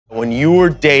when you were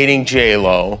dating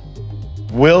J-Lo,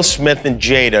 Will Smith and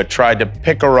Jada tried to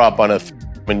pick her up on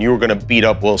when you were going to beat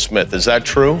up Will Smith. Is that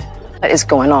true? What is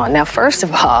going on? Now, first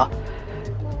of all,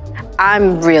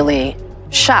 I'm really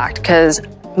shocked because,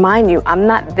 mind you, I'm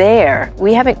not there.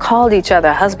 We haven't called each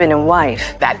other husband and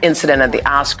wife. That incident at the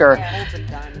Oscar,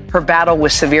 her battle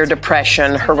with severe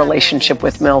depression, her relationship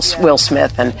with Will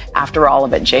Smith, and after all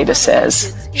of it, Jada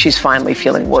says she's finally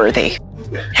feeling worthy.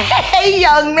 Hey,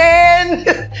 young man,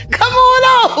 come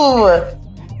on over.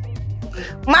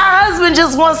 My husband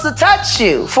just wants to touch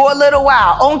you for a little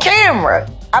while on camera.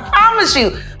 I promise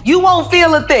you, you won't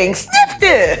feel a thing. Sniff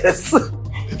this.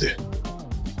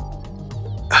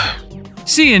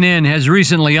 CNN has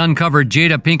recently uncovered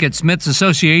Jada Pinkett Smith's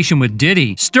association with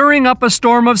Diddy, stirring up a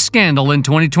storm of scandal in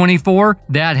 2024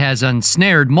 that has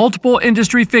ensnared multiple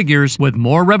industry figures with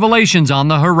more revelations on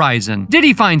the horizon.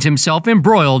 Diddy finds himself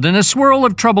embroiled in a swirl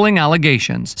of troubling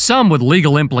allegations, some with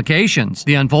legal implications.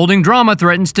 The unfolding drama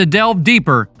threatens to delve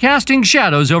deeper, casting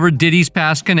shadows over Diddy's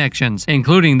past connections,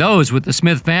 including those with the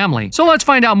Smith family. So let's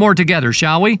find out more together,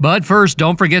 shall we? But first,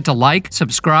 don't forget to like,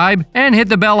 subscribe, and hit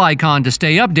the bell icon to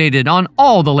stay updated on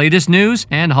all the latest news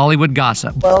and Hollywood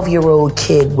gossip. 12-year-old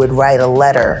kid would write a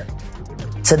letter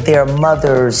to their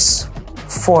mother's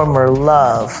former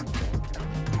love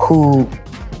who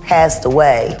passed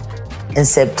away and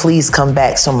said, please come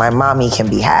back so my mommy can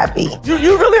be happy. You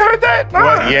really heard that? Nah.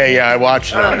 What? Yeah, I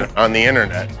watched it on the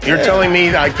internet. You're telling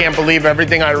me I can't believe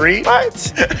everything I read?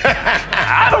 What?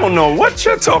 I don't know what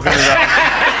you're talking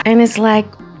about. And it's like,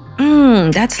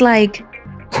 that's like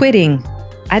quitting.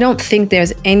 I don't think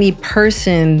there's any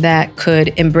person that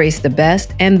could embrace the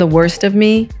best and the worst of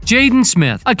me. Jaden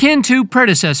Smith, akin to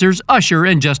predecessors Usher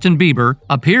and Justin Bieber,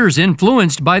 appears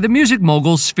influenced by the music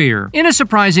mogul's sphere. In a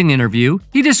surprising interview,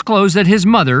 he disclosed that his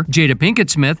mother, Jada Pinkett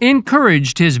Smith,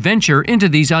 encouraged his venture into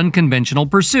these unconventional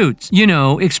pursuits. You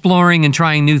know, exploring and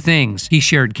trying new things, he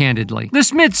shared candidly. The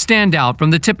Smiths stand out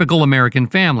from the typical American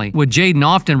family, with Jaden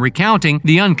often recounting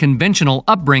the unconventional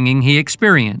upbringing he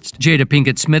experienced. Jada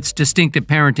Pinkett Smith's distinctive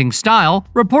parenting style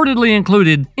reportedly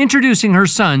included introducing her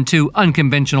son to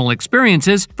unconventional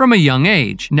experiences from a young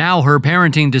age. Now her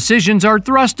parenting decisions are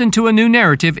thrust into a new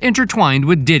narrative intertwined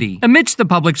with Diddy. Amidst the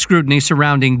public scrutiny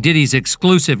surrounding Diddy's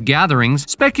exclusive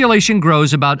gatherings, speculation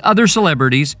grows about other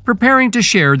celebrities preparing to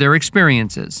share their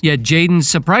experiences. Yet Jaden's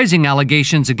surprising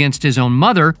allegations against his own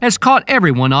mother has caught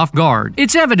everyone off guard.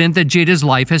 It's evident that Jada's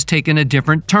life has taken a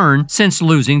different turn since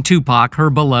losing Tupac, her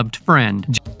beloved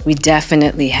friend. We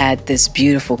definitely had this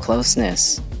beautiful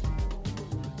closeness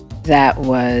that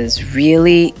was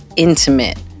really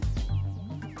intimate,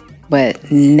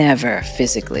 but never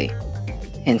physically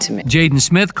intimate. Jaden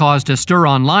Smith caused a stir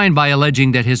online by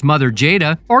alleging that his mother,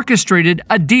 Jada, orchestrated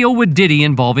a deal with Diddy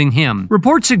involving him.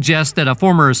 Reports suggest that a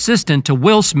former assistant to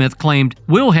Will Smith claimed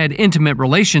Will had intimate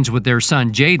relations with their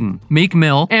son, Jaden. Meek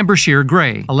Mill and Brashear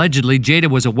Gray. Allegedly, Jada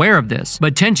was aware of this,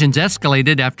 but tensions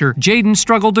escalated after Jaden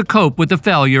struggled to cope with the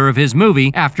failure of his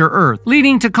movie After Earth,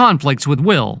 leading to conflicts with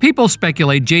Will. People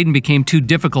speculate Jaden became too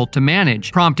difficult to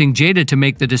manage, prompting Jada to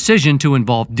make the decision to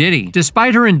involve Diddy.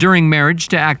 Despite her enduring marriage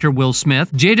to actor Will Smith,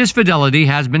 Jada's fidelity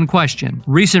has been questioned.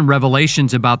 Recent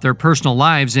revelations about their personal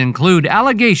lives include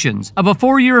allegations of a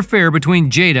 4-year affair between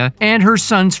Jada and her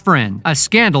son's friend, a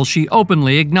scandal she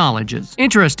openly acknowledges.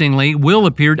 Interestingly, Will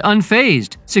appeared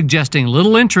unfazed, suggesting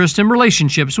little interest in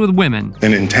relationships with women.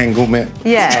 An entanglement?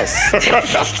 Yes.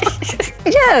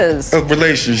 Yes. A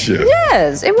relationship?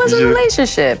 Yes, it was a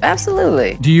relationship,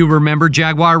 absolutely. Do you remember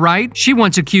Jaguar Wright? She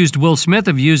once accused Will Smith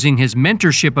of using his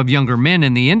mentorship of younger men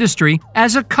in the industry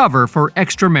as a cover for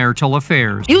extramarital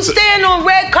affairs. You stand on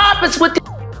red carpets with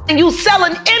and you sell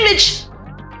an image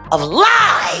of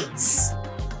lies.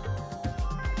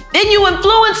 Then you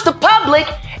influence the public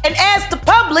and ask the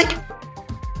public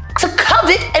to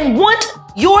covet and want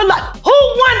your life. Who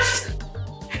wants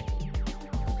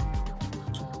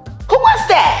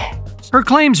that? Her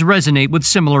claims resonate with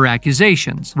similar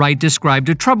accusations. Wright described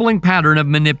a troubling pattern of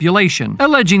manipulation,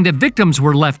 alleging that victims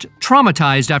were left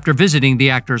traumatized after visiting the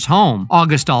actor's home.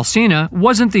 August Alsina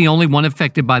wasn't the only one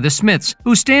affected by the Smiths,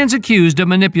 who stands accused of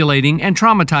manipulating and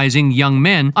traumatizing young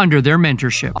men under their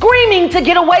mentorship. Screaming to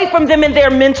get away from them in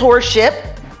their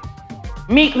mentorship.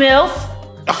 Meek Mills.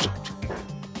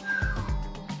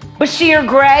 Brashear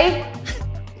Gray.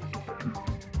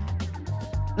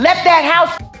 Left that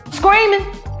house screaming.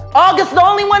 August the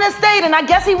only one that stayed, and I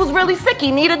guess he was really sick. He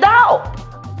needed a dog.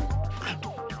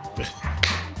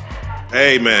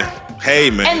 Hey, man.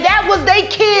 And that was they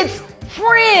kid's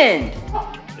friend.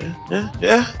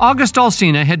 Yeah. August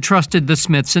Alsina had trusted the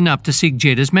Smiths enough to seek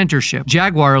Jada's mentorship.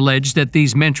 Jaguar alleged that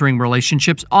these mentoring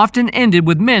relationships often ended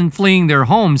with men fleeing their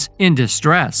homes in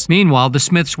distress. Meanwhile, the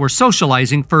Smiths were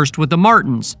socializing first with the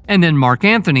Martins, and then Mark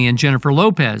Anthony and Jennifer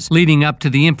Lopez, leading up to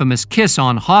the infamous kiss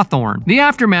on Hawthorne. The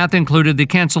aftermath included the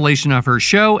cancellation of her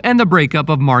show and the breakup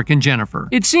of Mark and Jennifer.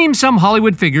 It seems some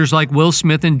Hollywood figures like Will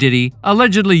Smith and Diddy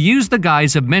allegedly used the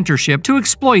guise of mentorship to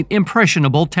exploit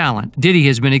impressionable talent. Diddy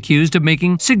has been accused of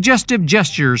making suggestive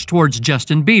gestures towards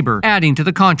Justin Bieber, adding to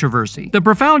the controversy. The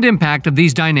profound impact of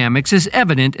these dynamics is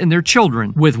evident in their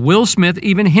children, with Will Smith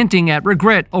even hinting at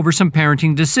regret over some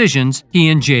parenting decisions he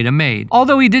and Jada made.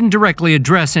 Although he didn't directly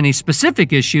address any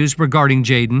specific issues regarding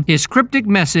Jaden, his cryptic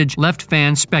message left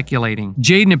fans speculating.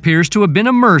 Jaden appears to have been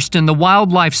immersed in the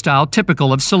wild lifestyle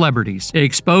typical of celebrities,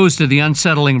 exposed to the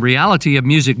unsettling reality of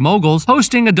music moguls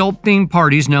hosting adult-themed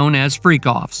parties known as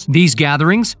freak-offs. These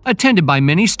gatherings, attended by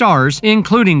many stars,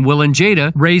 including Will and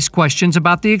Jada, raised questions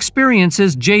about the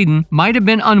experiences Jaden might have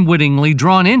been unwittingly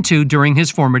drawn into during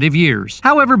his formative years.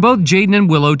 However, both Jaden and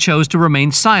Willow chose to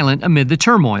remain silent amid the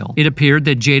turmoil. It appeared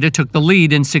that Jada took the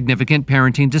lead in significant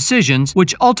parenting decisions,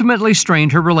 which ultimately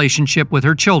strained her relationship with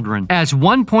her children. As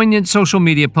one poignant social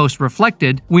media post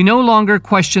reflected, "We no longer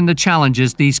question the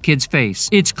challenges these kids face.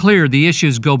 It's clear the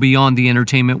issues go beyond the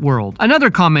entertainment world." Another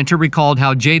commenter recalled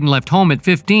how Jaden left home at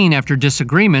 15 after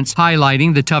disagreements,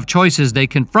 highlighting the tough choices they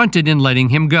confronted in letting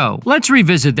him go. Let's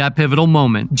revisit that pivotal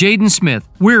moment. Jaden Smith,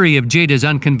 weary of Jada's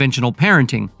unconventional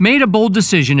parenting, made a bold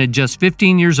decision at just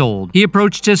 15 years old. He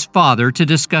approached his father to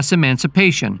discuss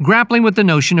emancipation, grappling with the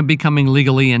notion of becoming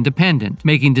legally independent.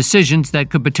 Making decisions that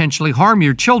could potentially harm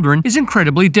your children is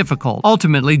incredibly difficult.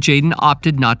 Ultimately, Jaden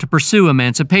opted not to pursue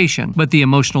emancipation, but the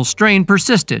emotional strain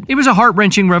persisted. It was a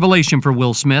heart-wrenching revelation for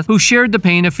Will Smith, who shared the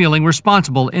pain of feeling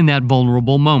responsible in that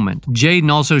vulnerable moment.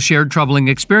 Jaden also shared troubling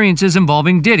experiences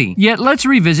involving Diddy. Yet let's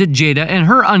revisit Jada and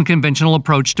her unconventional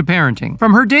approach to parenting.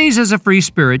 From her days as a free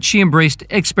spirit, she embraced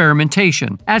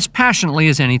experimentation as passionately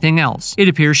as anything else. It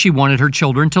appears she wanted her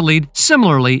children to lead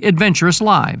similarly adventurous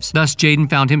lives. Thus, Jaden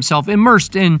found himself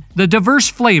immersed in the diverse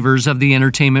flavors of the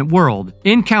entertainment world,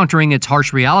 encountering its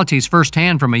harsh realities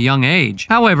firsthand from a young age.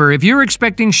 However, if you're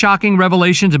expecting shocking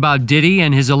revelations about Diddy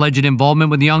and his alleged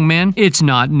involvement with young men, it's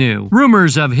not new.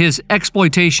 Rumors of his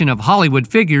exploitation of Hollywood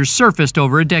figures surfaced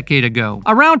over a decade ago.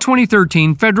 Around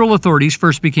 2013, federal authorities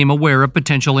first became aware of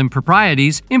potential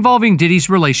improprieties involving Diddy's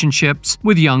relationships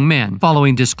with young men,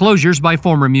 following disclosures by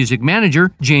former music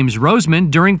manager James Roseman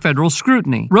during federal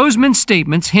scrutiny. Roseman's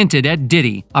statements hinted at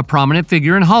Diddy, a prominent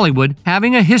figure in Hollywood,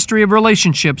 having a history of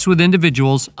relationships with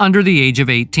individuals under the age of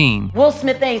 18. Will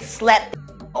Smith ain't slapped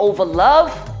over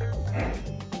love.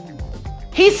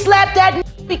 He slapped that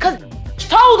because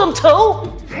told him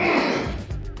to.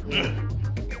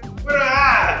 With her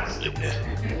eyes.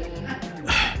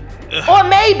 Or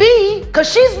maybe, because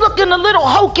she's looking a little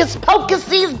hocus pocus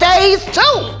these days,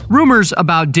 too. Rumors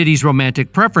about Diddy's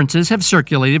romantic preferences have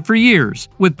circulated for years,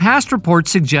 with past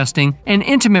reports suggesting an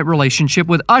intimate relationship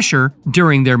with Usher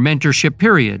during their mentorship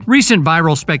period. Recent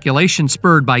viral speculation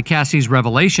spurred by Cassie's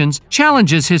revelations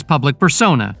challenges his public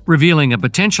persona, revealing a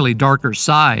potentially darker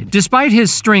side. Despite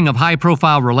his string of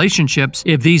high-profile relationships,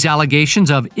 if these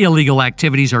allegations of illegal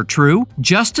activities are true,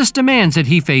 justice demands that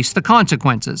he face the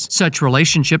consequences. Such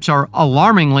relationships are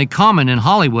alarmingly common in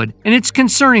Hollywood, and it's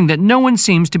concerning that no one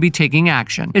seems to be taking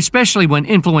action, especially when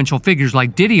influential figures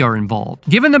like Diddy are involved.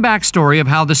 Given the backstory of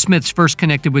how the Smiths first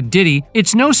connected with Diddy,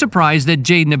 it's no surprise that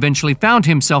Jaden eventually found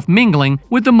himself mingling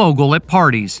with the mogul at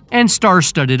parties and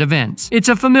star-studded events. It's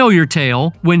a familiar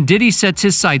tale. When Diddy sets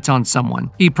his sights on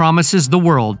someone, he promises the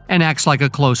world and acts like a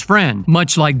close friend.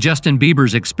 Much like Justin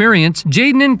Bieber's experience,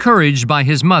 Jaden, encouraged by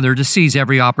his mother to seize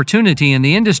every opportunity in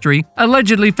the industry,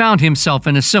 allegedly found himself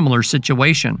in a similar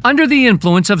situation. Under the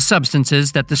influence of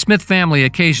substances that the Smith family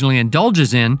occasionally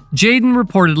indulges in, Jaden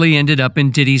reportedly ended up in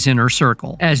Diddy's inner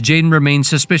circle. As Jaden remains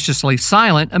suspiciously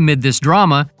silent amid this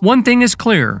drama, one thing is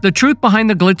clear: the truth behind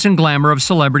the glitz and glamour of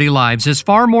celebrity lives is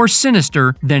far more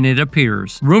sinister than it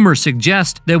appears. Rumors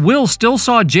suggest that Will still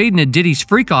saw Jaden at Diddy's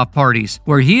freak-off parties,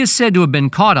 where he is said to have been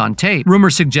caught on tape.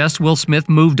 Rumors suggest Will Smith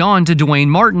moved on to Dwayne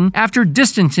Martin after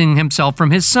distancing himself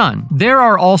from his son. There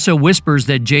are also whispers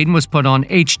that Jaden was put on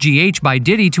HT HGH by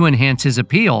Diddy to enhance his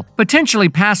appeal, potentially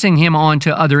passing him on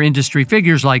to other industry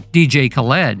figures like DJ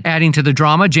Khaled. Adding to the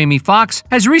drama, Jamie Foxx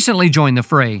has recently joined the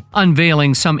fray,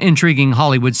 unveiling some intriguing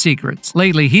Hollywood secrets.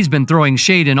 Lately, he's been throwing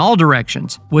shade in all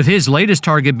directions, with his latest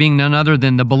target being none other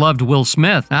than the beloved Will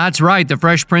Smith. That's right, the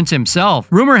Fresh Prince himself.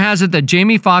 Rumor has it that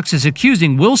Jamie Foxx is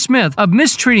accusing Will Smith of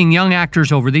mistreating young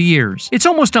actors over the years. It's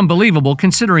almost unbelievable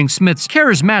considering Smith's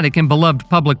charismatic and beloved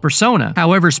public persona.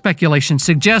 However, speculation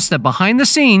suggests that behind the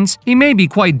scenes, he may be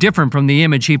quite different from the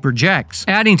image he projects.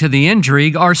 Adding to the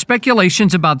intrigue are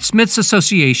speculations about Smith's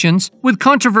associations with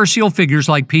controversial figures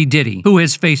like P. Diddy, who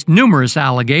has faced numerous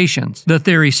allegations. The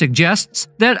theory suggests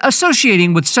that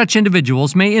associating with such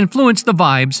individuals may influence the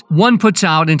vibes one puts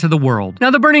out into the world.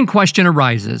 Now, the burning question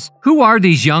arises: who are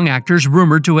these young actors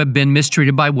rumored to have been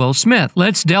mistreated by Will Smith?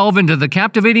 Let's delve into the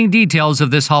captivating details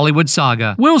of this Hollywood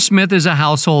saga. Will Smith is a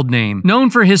household name, known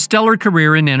for his stellar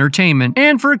career in entertainment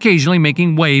and for occasionally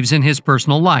making waves in his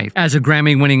personal life. As a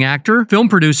Grammy-winning actor, film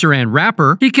producer, and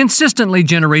rapper, he consistently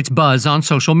generates buzz on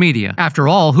social media. After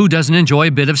all, who doesn't enjoy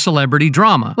a bit of celebrity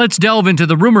drama? Let's delve into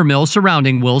the rumor mill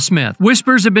surrounding Will Smith.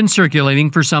 Whispers have been circulating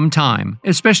for some time,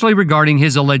 especially regarding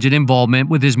his alleged involvement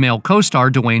with his male co-star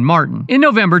Dwayne Martin. In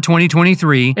November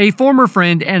 2023, a former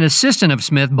friend and assistant of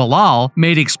Smith, Bilal,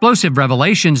 made explosive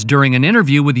revelations during an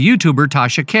interview with YouTuber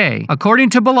Tasha K. According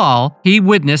to Bilal, he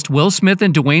witnessed Will Smith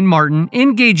and Dwayne Martin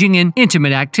engaging in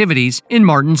intimate activities in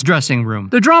Martin's dressing room.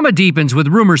 The drama deepens with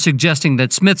rumors suggesting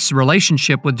that Smith's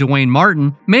relationship with Dwayne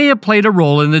Martin may have played a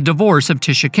role in the divorce of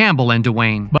Tisha Campbell and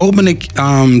Dwayne. Open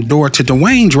the door to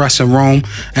Dwayne's dressing room,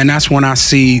 and that's when I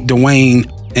see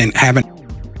Dwayne and having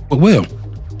with Will.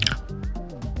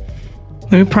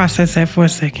 Let me process that for a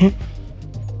second.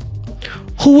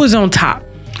 Who was on top?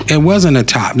 It wasn't a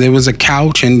top. There was a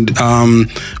couch, and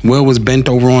Will was bent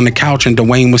over on the couch, and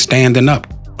Dwayne was standing up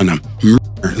on him. Murder.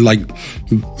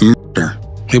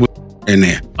 It was in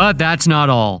there. But that's not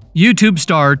all. YouTube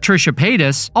star Trisha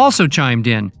Paytas also chimed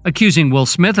in, accusing Will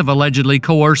Smith of allegedly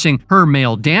coercing her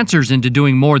male dancers into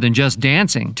doing more than just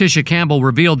dancing. Tisha Campbell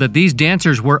revealed that these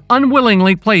dancers were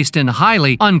unwillingly placed in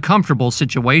highly uncomfortable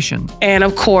situations. And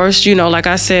of course, you know, like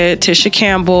I said, Tisha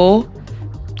Campbell,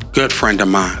 good friend of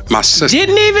mine, my sister,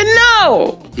 didn't even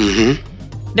know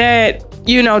that,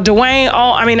 you know,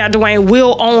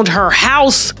 Will owned her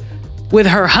house with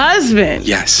her husband.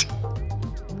 Yes.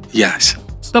 Yes.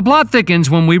 The plot thickens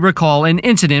when we recall an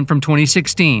incident from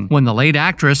 2016 when the late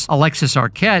actress Alexis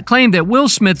Arquette claimed that Will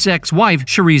Smith's ex-wife,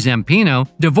 Cherie Zampino,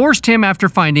 divorced him after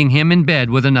finding him in bed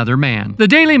with another man. The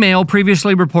Daily Mail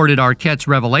previously reported Arquette's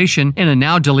revelation in a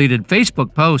now-deleted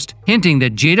Facebook post, hinting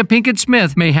that Jada Pinkett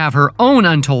Smith may have her own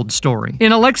untold story.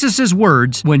 In Alexis's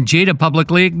words, when Jada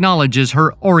publicly acknowledges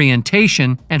her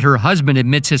orientation and her husband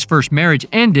admits his first marriage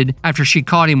ended after she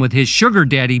caught him with his sugar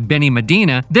daddy, Benny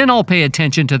Medina, then I'll pay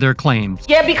attention to their claims.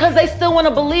 Yeah, because they still want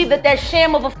to believe that that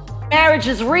sham of a marriage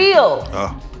is real.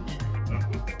 Oh.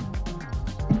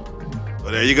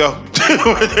 Well, there you go.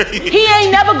 He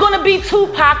ain't never gonna be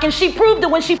Tupac, and she proved it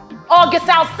when she August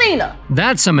Alsina.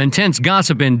 That's some intense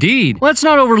gossip indeed. Let's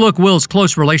not overlook Will's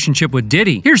close relationship with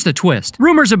Diddy. Here's the twist.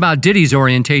 Rumors about Diddy's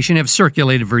orientation have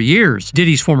circulated for years.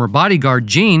 Diddy's former bodyguard,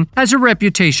 Gene, has a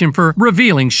reputation for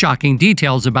revealing shocking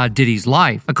details about Diddy's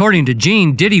life. According to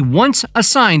Gene, Diddy once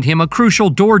assigned him a crucial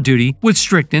door duty with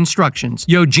strict instructions.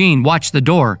 Yo, Gene, watch the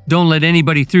door. Don't let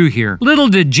anybody through here. Little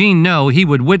did Gene know he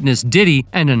would witness Diddy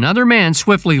and another man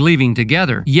swiftly leaving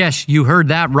together. Yes, you heard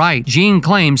that right. Gene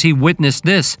claims he witnessed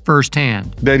this firsthand.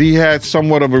 That he had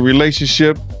somewhat of a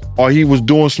relationship, or he was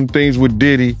doing some things with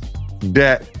Diddy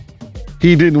that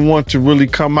he didn't want to really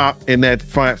come out in that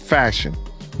fashion,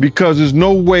 because there's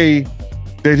no way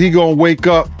that he gonna wake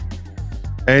up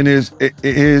and his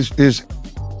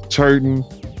hurting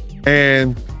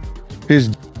and his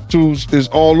is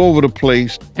all over the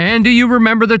place. And do you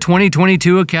remember the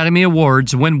 2022 Academy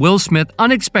Awards when Will Smith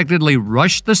unexpectedly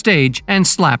rushed the stage and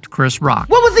slapped Chris Rock?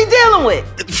 What was he dealing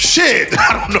with? Shit,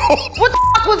 I don't know. What the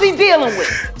fuck was he dealing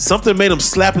with? Something made him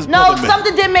slap his No, brother,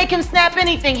 something didn't make him snap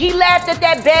anything. He laughed at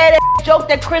that bad joke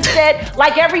that Chris said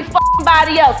like every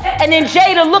body else. And then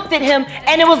Jada looked at him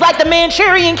and it was like the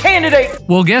Manchurian Candidate.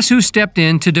 Well, guess who stepped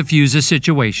in to defuse the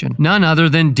situation? None other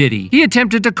than Diddy. He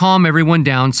attempted to calm everyone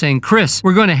down, saying, "Chris,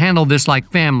 we're going to handle this like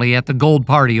family at the gold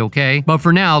party, okay? But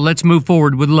for now, let's move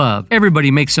forward with love.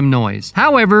 Everybody make some noise.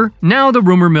 However, now the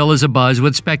rumor mill is abuzz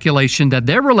with speculation that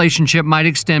their relationship might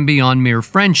extend beyond mere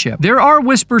friendship. There are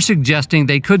whispers suggesting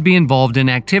they could be involved in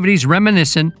activities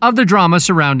reminiscent of the drama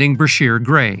surrounding Brashear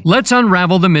Gray. Let's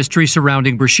unravel the mystery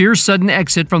surrounding Brashear's sudden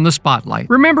exit from the spotlight.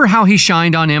 Remember how he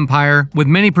shined on Empire, with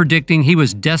many predicting he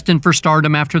was destined for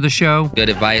stardom after the show? Good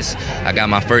advice. I got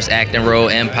my first acting role,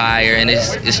 Empire, and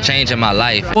it's changing my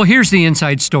life. Well, here's the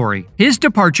inside story. His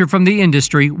departure from the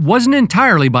industry wasn't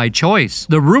entirely by choice.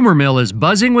 The rumor mill is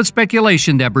buzzing with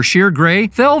speculation that Brashear Gray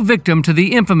fell victim to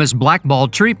the infamous blackball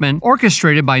treatment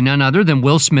orchestrated by none other than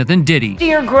Will Smith and Diddy.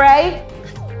 Dear Gray,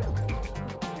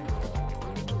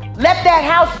 left that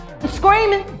house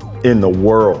screaming. In the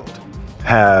world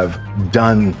have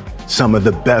done some of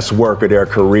the best work of their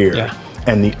career. Yeah.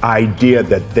 And the idea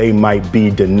that they might be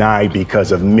denied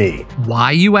because of me. Why,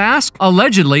 you ask?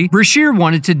 Allegedly, Brashear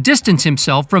wanted to distance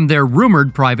himself from their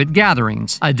rumored private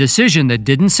gatherings, a decision that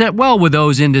didn't set well with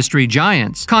those industry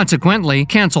giants. Consequently,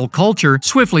 cancel culture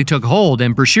swiftly took hold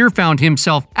and Brashear found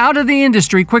himself out of the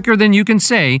industry quicker than you can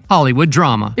say Hollywood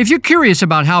drama. If you're curious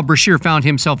about how Brashear found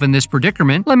himself in this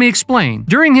predicament, let me explain.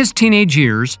 During his teenage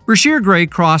years, Brashear Gray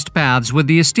crossed paths with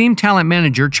the esteemed talent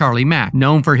manager Charlie Mack.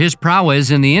 Known for his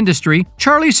prowess in the industry,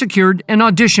 Charlie secured an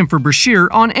audition for Brashear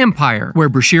on Empire, where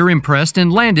Brashear impressed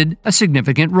and landed a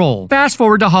significant role. Fast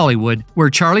forward to Hollywood, where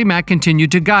Charlie Mack continued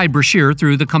to guide Brashear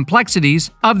through the complexities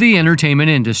of the entertainment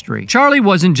industry. Charlie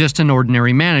wasn't just an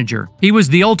ordinary manager. He was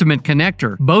the ultimate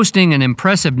connector, boasting an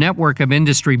impressive network of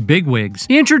industry bigwigs.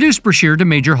 He introduced Brashear to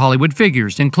major Hollywood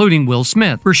figures, including Will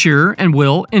Smith. Brashear and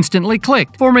Will instantly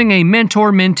clicked, forming a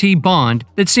mentor-mentee bond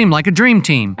that seemed like a dream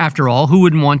team. After all, who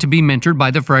wouldn't want to be mentored by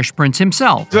the Fresh Prince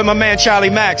himself? With my man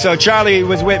Charlie Mack, so Charlie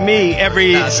was with me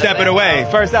every step of the way.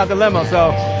 First out the limo,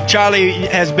 so Charlie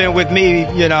has been with me,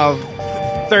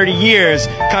 30 years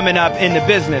coming up in the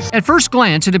business. At first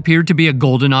glance, it appeared to be a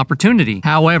golden opportunity.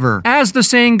 However, as the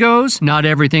saying goes, not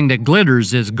everything that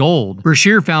glitters is gold.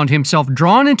 Brashear found himself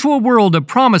drawn into a world of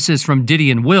promises from Diddy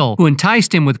and Will, who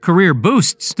enticed him with career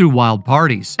boosts through wild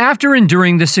parties. After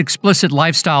enduring this explicit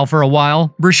lifestyle for a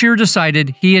while, Brashear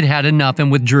decided he had had enough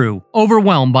and withdrew,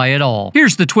 overwhelmed by it all.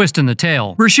 Here's the twist in the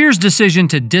tale. Brashear's decision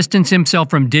to distance himself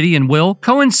from Diddy and Will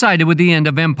coincided with the end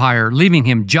of Empire, leaving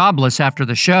him jobless after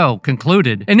the show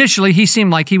concluded. Initially, he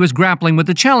seemed like he was grappling with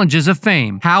the challenges of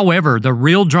fame. However, the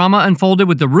real drama unfolded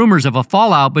with the rumors of a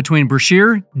fallout between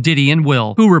Brashear, Diddy, and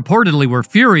Will, who reportedly were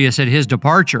furious at his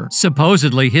departure.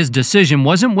 Supposedly, his decision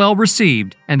wasn't well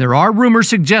received, and there are rumors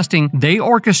suggesting they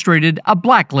orchestrated a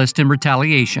blacklist in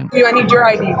retaliation. I need your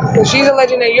ID, because she's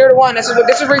alleging that you're the one. This is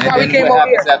the reason why we came over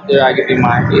here. After I give you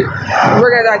my ID? We're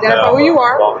going to identify who you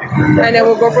are, and then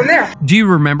we'll go from there. Do you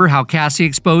remember how Cassie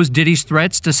exposed Diddy's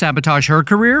threats to sabotage her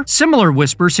career? Similar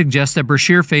whispers suggests that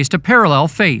Brashear faced a parallel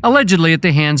fate, allegedly at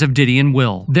the hands of Diddy and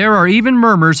Will. There are even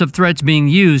murmurs of threats being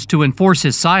used to enforce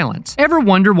his silence. Ever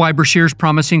wonder why Brashear's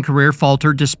promising career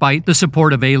faltered despite the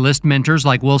support of A-list mentors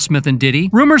like Will Smith and Diddy?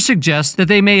 Rumors suggest that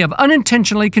they may have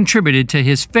unintentionally contributed to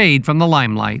his fade from the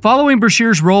limelight. Following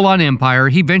Brashear's role on Empire,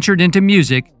 he ventured into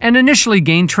music and initially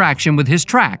gained traction with his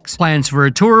tracks. Plans for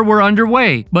a tour were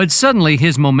underway, but suddenly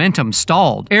his momentum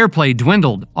stalled. Airplay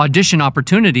dwindled, audition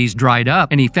opportunities dried up,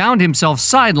 and he found himself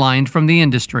sidelined from the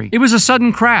industry. It was a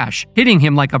sudden crash, hitting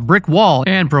him like a brick wall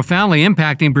and profoundly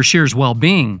impacting Brashear's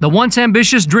well-being. The once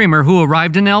ambitious dreamer who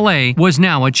arrived in LA was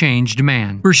now a changed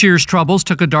man. Brashear's troubles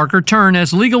took a darker turn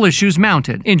as legal issues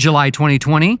mounted. In July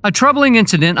 2020, a troubling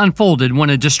incident unfolded when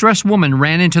a distressed woman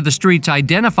ran into the streets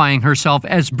identifying herself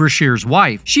as Brashear's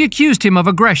wife. She accused him of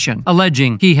aggression,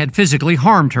 alleging he had physically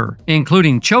harmed her,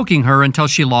 including choking her until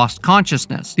she lost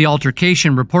consciousness. The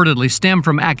altercation reportedly stemmed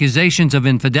from accusations of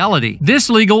infidelity. This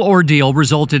legal ordeal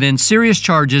resulted in serious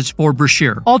charges for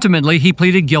Brashear. Ultimately, he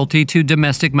pleaded guilty to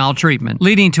domestic maltreatment,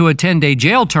 leading to a 10-day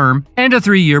jail term and a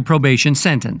 3-year probation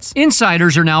sentence.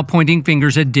 Insiders are now pointing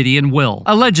fingers at Diddy and Will.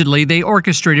 Allegedly, they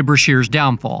orchestrated Brashear's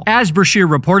downfall. As Brashear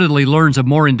reportedly learns of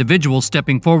more individuals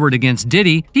stepping forward against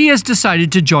Diddy, he has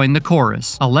decided to join the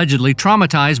chorus. Allegedly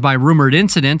traumatized by rumored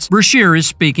incidents, Brashear is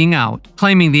speaking out,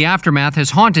 claiming the aftermath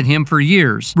has haunted him for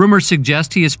years. Rumors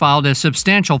suggest he has filed a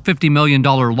substantial $50 million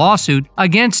lawsuit lawsuit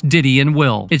against Diddy and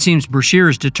Will. It seems Brashear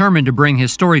is determined to bring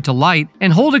his story to light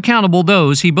and hold accountable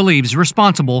those he believes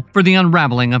responsible for the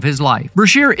unraveling of his life.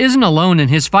 Brashear isn't alone in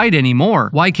his fight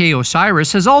anymore. YK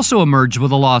Osiris has also emerged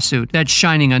with a lawsuit that's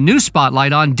shining a new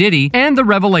spotlight on Diddy, and the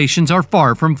revelations are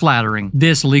far from flattering.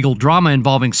 This legal drama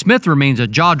involving Smith remains a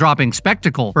jaw-dropping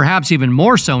spectacle, perhaps even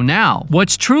more so now.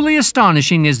 What's truly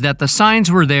astonishing is that the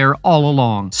signs were there all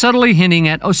along, subtly hinting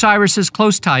at Osiris's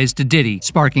close ties to Diddy,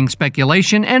 sparking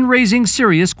speculation and raising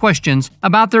serious questions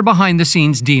about their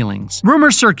behind-the-scenes dealings.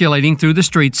 Rumors circulating through the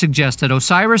streets suggest that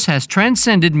Osiris has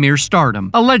transcended mere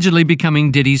stardom, allegedly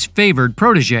becoming Diddy's favored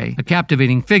protege, a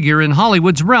captivating figure in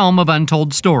Hollywood's realm of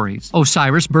untold stories.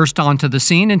 Osiris burst onto the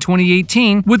scene in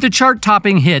 2018 with the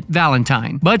chart-topping hit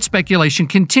Valentine, but speculation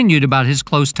continued about his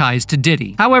close ties to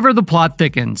Diddy. However, the plot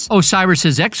thickens.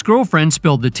 Osiris's ex-girlfriend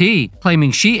spilled the tea,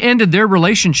 claiming she ended their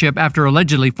relationship after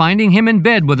allegedly finding him in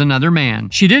bed with another man.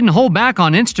 She didn't hold back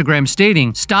on Instagram,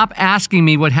 stating, "Stop asking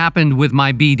me what happened with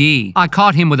my BD. I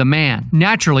caught him with a man."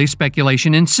 Naturally,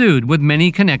 speculation ensued, with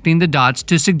many connecting the dots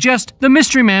to suggest the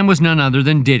mystery man was none other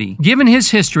than Diddy. Given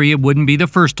his history, it wouldn't be the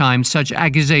first time such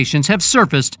accusations have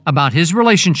surfaced about his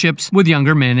relationships with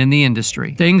younger men in the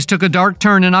industry. Things took a dark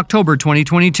turn in October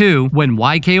 2022 when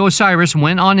YK Osiris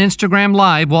went on Instagram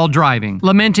Live while driving,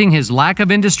 lamenting his lack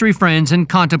of industry friends and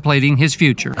contemplating his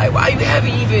future. Like, why you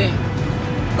haven't even,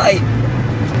 like,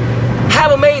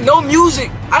 haven't made no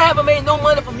music? I haven't made no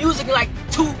money for music in like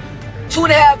two and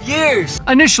a half years.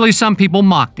 Initially, some people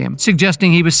mocked him,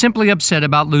 suggesting he was simply upset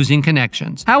about losing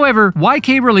connections. However,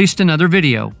 YK released another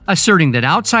video, asserting that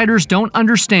outsiders don't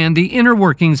understand the inner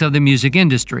workings of the music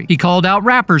industry. He called out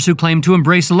rappers who claim to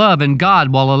embrace love and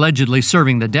God while allegedly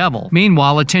serving the devil.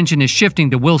 Meanwhile, attention is shifting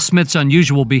to Will Smith's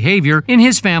unusual behavior in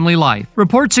his family life.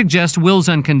 Reports suggest Will's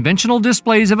unconventional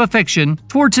displays of affection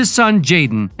towards his son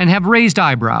Jaden and have raised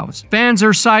eyebrows. Fans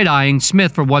are side-eyeing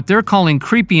Smith for what they're calling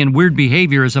creepy and weird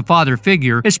behavior as a father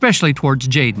figure, especially towards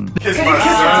Jaden. Kiss my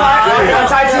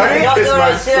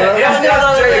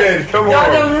son. Come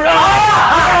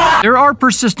on. There are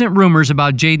persistent rumors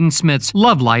about Jaden Smith's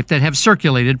love life that have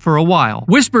circulated for a while.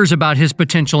 Whispers about his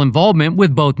potential involvement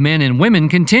with both men and women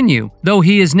continue, though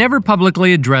he has never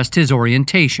publicly addressed his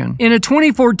orientation. In a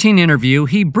 2014 interview,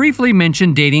 he briefly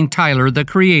mentioned dating Tyler, the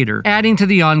Creator, adding to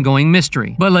the ongoing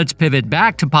mystery. But let's pivot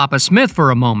back to Papa Smith for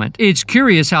a moment. It's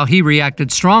curious how he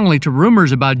reacted strongly to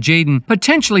rumors about Jaden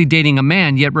potentially dating a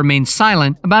man, yet remained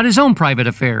silent about his own private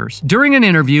affairs. During an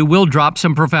interview, Will dropped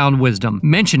some profound wisdom,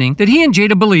 mentioning that he and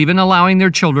Jada believe in allowing their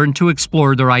children to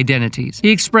explore their identities. He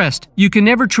expressed, "You can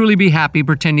never truly be happy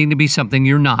pretending to be something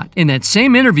you're not." In that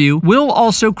same interview, Will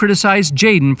also criticized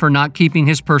Jaden for not keeping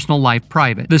his personal life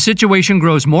private. The situation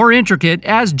grows more intricate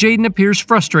as Jaden appears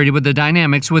frustrated with the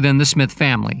dynamics within the Smith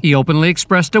family. He openly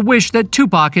expressed a wish that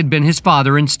Tupac had been his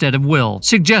father instead of Will,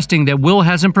 suggesting that Will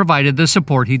hasn't provided the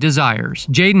support he desires.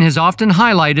 Jaden has often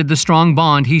highlighted the strong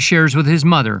bond he shares with his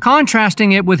mother,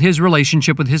 contrasting it with his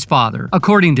relationship with his father.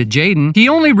 According to Jaden, he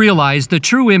only realized the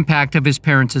true impact of his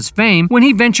parents' fame when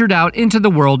he ventured out into the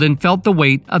world and felt the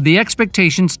weight of the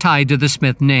expectations tied to the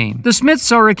Smith name. The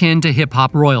Smiths are akin to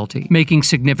hip-hop royalty, making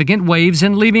significant waves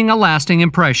and leaving a lasting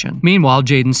impression. Meanwhile,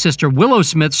 Jaden's sister Willow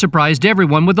Smith surprised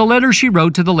everyone with a letter she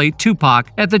wrote to the late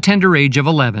Tupac at the tender age of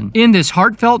 11. In this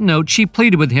heartfelt note, she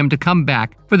pleaded with him to come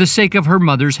back for the sake of her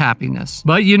mother's happiness.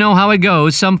 But you know how it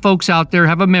goes, some folks out there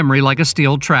have a memory like a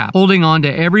steel trap, holding on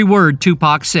to every word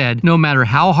Tupac said, no matter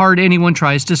how hard anyone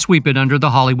tries to sweep it under the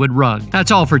Hollywood rug.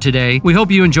 That's all for today. We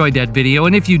hope you enjoyed that video,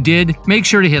 and if you did, make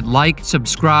sure to hit like,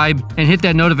 subscribe, and hit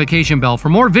that notification bell for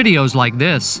more videos like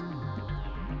this.